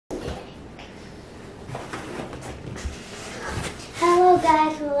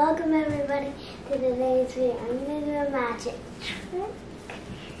guys, and welcome everybody to today's video. I'm going to do a magic trick.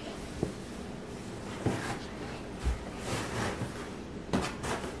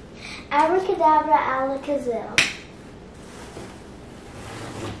 Abracadabra, alakazoo.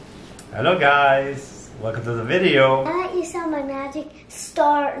 Hello guys, welcome to the video. Now that you saw my magic,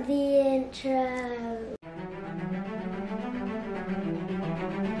 start the intro.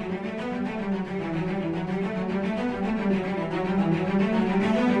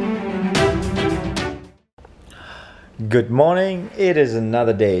 Good morning, it is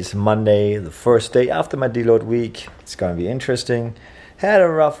another day. It's Monday, the first day after my deload week. It's gonna be interesting. Had a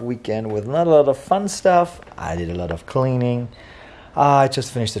rough weekend with not a lot of fun stuff. I did a lot of cleaning. I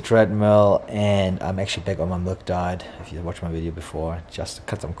just finished the treadmill and I'm actually back on my milk diet. If you watched my video before, just to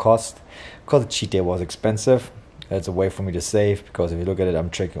cut some cost. Because the cheat day was expensive. It's a way for me to save, because if you look at it, I'm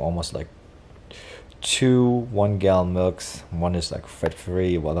drinking almost like 2 1-gallon milks. One is like fat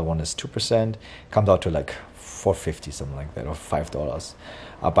free, the other one is 2%. Comes out to like $4.50, something like that, or $5.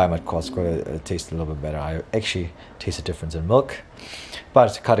 I buy them at Costco. It tastes a little bit better. I actually taste a difference in milk,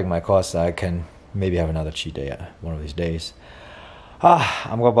 but cutting my costs, I can maybe have another cheat day one of these days.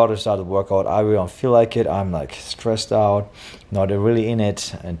 I'm about to start the workout. I really don't feel like it. I'm like stressed out, not really in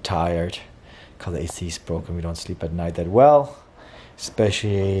it, and tired because the AC is broken. We don't sleep at night that well,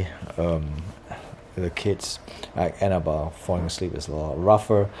 especially the kids. Annabelle falling asleep is a little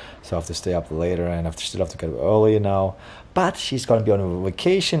rougher, so I have to stay up later and I still have to get up earlier now. But she's going to be on a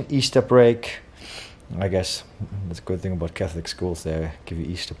vacation, Easter break. I guess that's a good thing about Catholic schools. They give you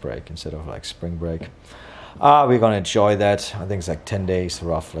Easter break instead of like spring break. We're going to enjoy that. I think it's like 10 days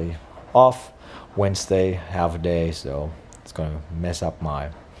roughly off. Wednesday, half a day, so it's going to mess up my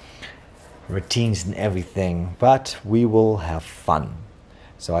routines and everything. But we will have fun.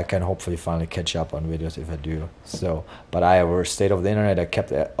 So I can hopefully finally catch up on videos if I do. So, but I have a state of the internet. I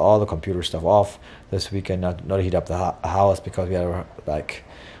kept all the computer stuff off this weekend, not heat up the house, because we had like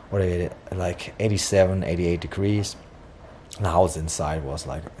 87, 88 degrees. And the house inside was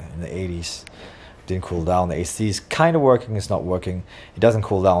like in the 80s. Didn't cool down. The AC is kind of working. It's not working. It doesn't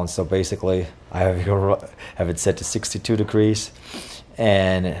cool down. So basically, I have it set to 62 degrees.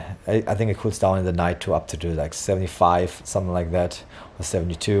 And I think it cools down in the night to up to like 75, something like that, or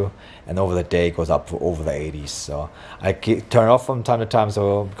 72, and over the day it goes up to over the 80s. So I turn it off from time to time,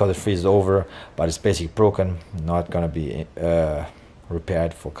 so because it freezes over, but it's basically broken, not gonna be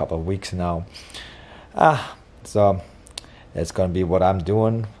repaired for a couple of weeks now. So that's gonna be what I'm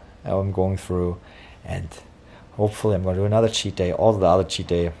doing, I'm going through, and hopefully I'm gonna do another cheat day. All the other cheat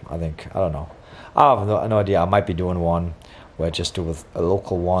day, I don't know. I have no idea. I might be doing one where I just do with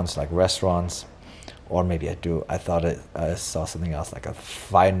local ones like restaurants, or maybe I thought I saw something else like a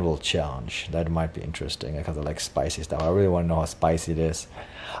final challenge. That might be interesting because I like spicy stuff. I really want to know how spicy it is.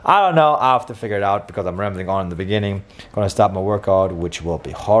 I don't know. I have to figure it out because I'm rambling on in the beginning. Gonna start my workout, which will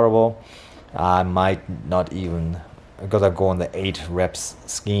be horrible. I might not even, because I'm going the 8 reps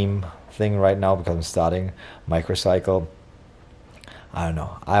scheme thing right now because I'm starting Microcycle. I don't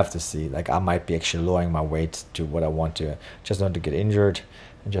know. I have to see. Like, I might be actually lowering my weight to what I want to, just not to get injured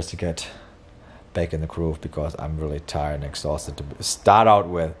and just to get back in the groove, because I'm really tired and exhausted to start out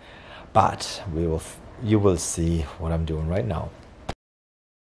with. But you will see what I'm doing right now.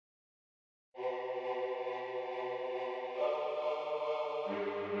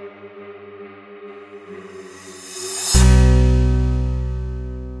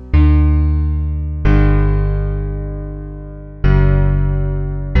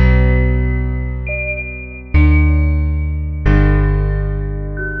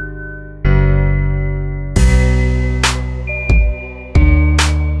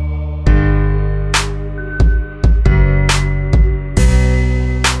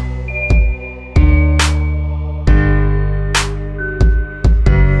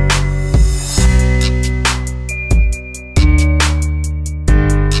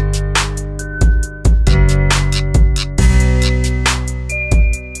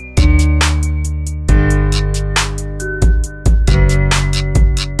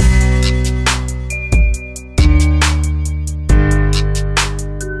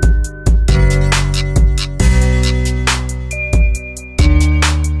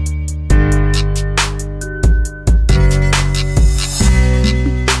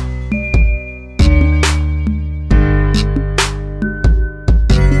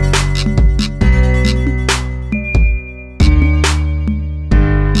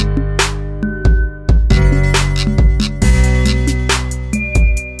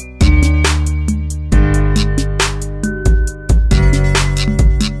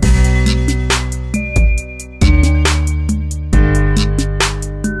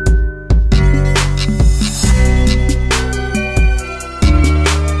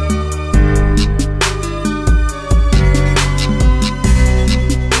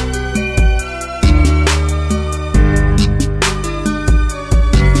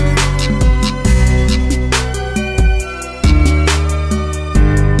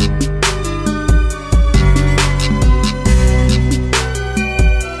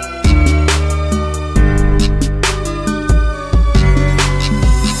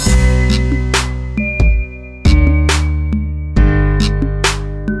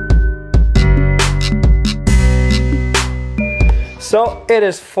 So it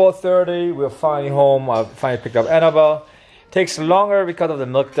is 4:30. We're finally home. I finally picked up Annabelle. Takes longer because of the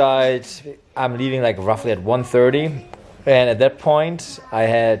milk diet. I'm leaving like roughly at 1:30, and at that point I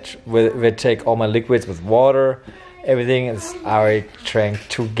had we take all my liquids with water. Everything is I already drank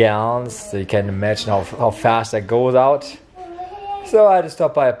 2 gallons, so you can imagine how fast that goes out. So I had to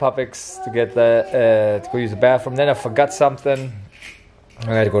stop by a Publix to get to go use the bathroom. Then I forgot something.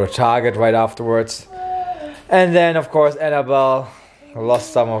 I had to go to Target right afterwards. And then, of course, Annabelle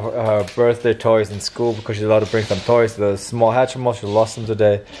lost some of her birthday toys in school because she's allowed to bring some toys. The small Hatchimal, she lost them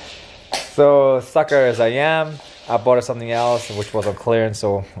today. So, sucker as I am, I bought her something else which was on clearance,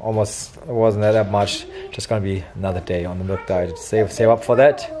 so almost it wasn't that much. Just gonna be another day on the milk diet. Save up for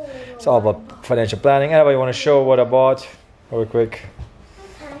that. It's all about financial planning. Anybody want to show what I bought? Real quick.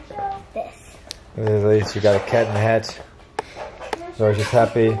 This. You got a cat in the hat. So she's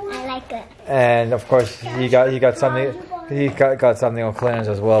happy. I like it. And of course he got something. He got something on clearance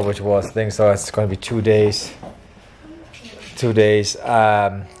as well, which was things. So it's going to be 2 days. 2 days.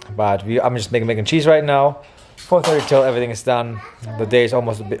 But I'm just making cheese right now. 4:30 till everything is done. The day is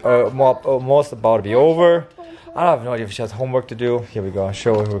almost about to be over. I have no idea if she has homework to do. Here we go. I'll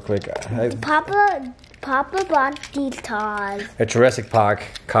show her real quick. Papa bought these cars. At Jurassic Park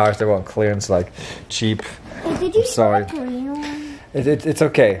cars, they were on clearance, like cheap. Hey, did you Sorry. It's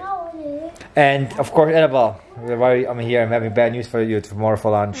okay. And of course, Annabelle, I'm here. I'm having bad news for you tomorrow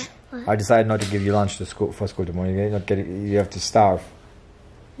for lunch. What? I decided not to give you lunch for school tomorrow. You have to starve.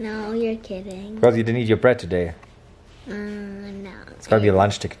 No, you're kidding. Because you didn't eat your bread today. No. It's gonna be a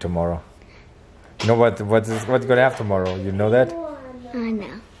lunch ticket tomorrow. You know what you're gonna have tomorrow? You know that? No.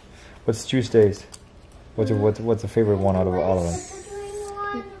 What's Tuesdays? What's the favorite one out of all of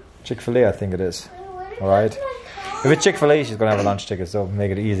them? Chick-fil-A, I think it is. All right. If it's Chick-fil-A, she's gonna have a lunch ticket, so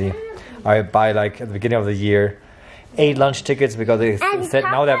make it easy. I buy like at the beginning of the year 8 lunch tickets because they said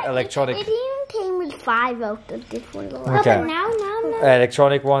now they have electronic. It even came with 5 out of this one. Okay. But now.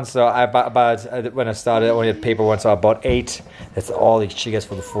 Electronic ones. So I bought when I started, I only had paper ones, so I bought 8. That's all she gets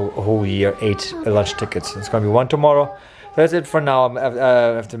for the whole year. 8 lunch tickets. It's gonna be 1 tomorrow. So that's it for now.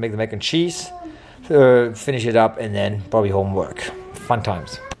 I have to make the mac and cheese, finish it up, and then probably homework. Fun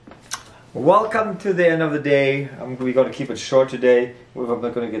times. Welcome to the end of the day. We're going to keep it short today. We're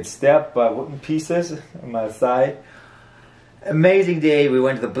not going to get stabbed by wooden pieces on my side. Amazing day. We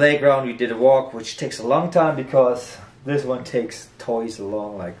went to the playground. We did a walk, which takes a long time because this one takes toys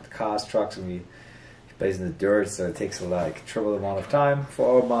along, like cars, trucks, and we plays in the dirt, so it takes like triple the amount of time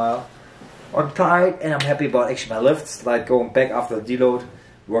for a mile. I'm tired, and I'm happy about actually my lifts. Like going back after the deload,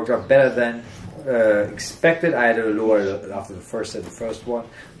 worked out better than expected. I had to lower it after the first one.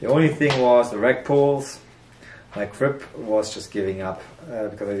 The only thing was the rack pulls. My grip was just giving up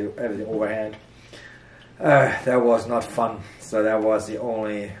because I do everything overhand. That was not fun. So that was the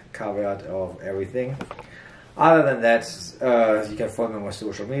only caveat of everything. Other than that, you can follow me on my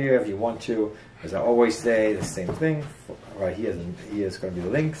social media if you want to. As I always say, the same thing. Right here is going to be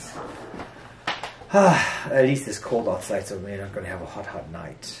the links. At least it's cold outside, so we're not going to have a hot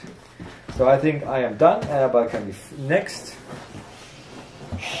night. So I think I am done. Annabelle can be next.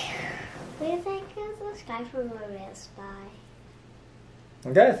 We think it's the sky from where we spy.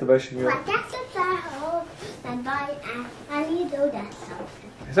 Okay, so basically. But that's a fly hole, and I need to do that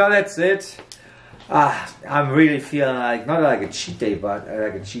something. So that's it. I'm really feeling like, not like a cheat day, but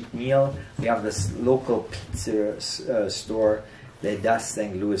like a cheat meal. We have this local pizza store that does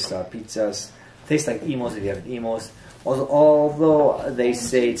St. Louis style pizzas. Tastes like Emos if you have Emos. Also, although they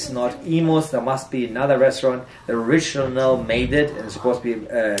say it's not Emos, there must be another restaurant. The original made it, and it's supposed to be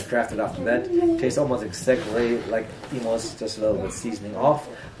crafted after that. Tastes almost exactly like Emos, just a little bit seasoning off,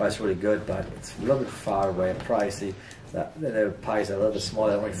 but it's really good. But it's a little bit far away and pricey. The pies are a little bit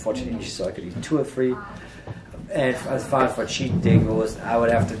smaller, only 14 inches, so I could eat 2 or 3. And as far as for cheat day goes, I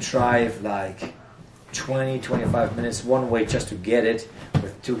would have to drive like 20-25 minutes one way just to get it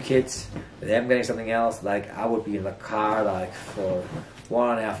with 2 kids. With them getting something else, like I would be in the car like for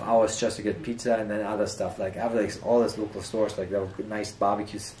 1.5 hours just to get pizza and then other stuff. Like I have like all these local stores, like there are nice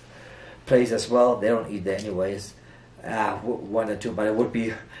barbecue place as well. They don't eat there anyways. 1 or 2, but it would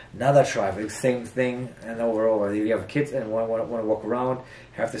be another drive, same thing, and over. If you have kids and want to walk around,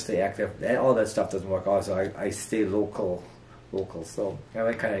 have to stay active. And all that stuff doesn't work out, so I stay local. So I have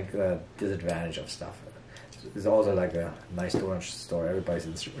a kind of disadvantage of stuff. There's also like a nice donut store. Everybody's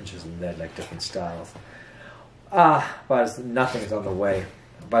interested in that, like different styles. But nothing is on the way.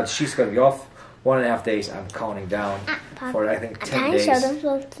 But she's gonna be off 1.5 days. I'm counting down for I think 10 days. Can I show them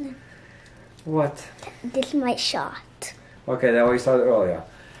something? What? This is my shot. Okay, that we started earlier.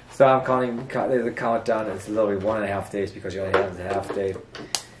 So I'm counting, there's a countdown. It's literally 1.5 days because you only have the half day.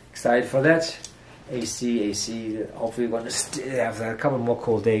 Excited for that. AC. Hopefully we're going to have a couple more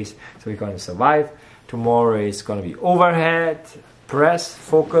cold days, so we're going to survive. Tomorrow is going to be overhead, press,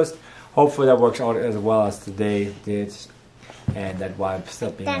 focused. Hopefully that works out as well as today did. And that's why I'm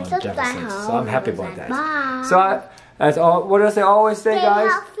still being on deficit. So I'm happy about that. Bye. So as all, what does I always say, guys? Stay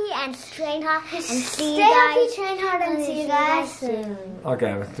healthy and train hard and see you guys. Stay healthy, train hard, and see you guys soon.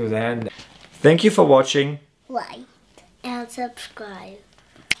 Okay, let's do the hand. Thank you for watching. Like and subscribe.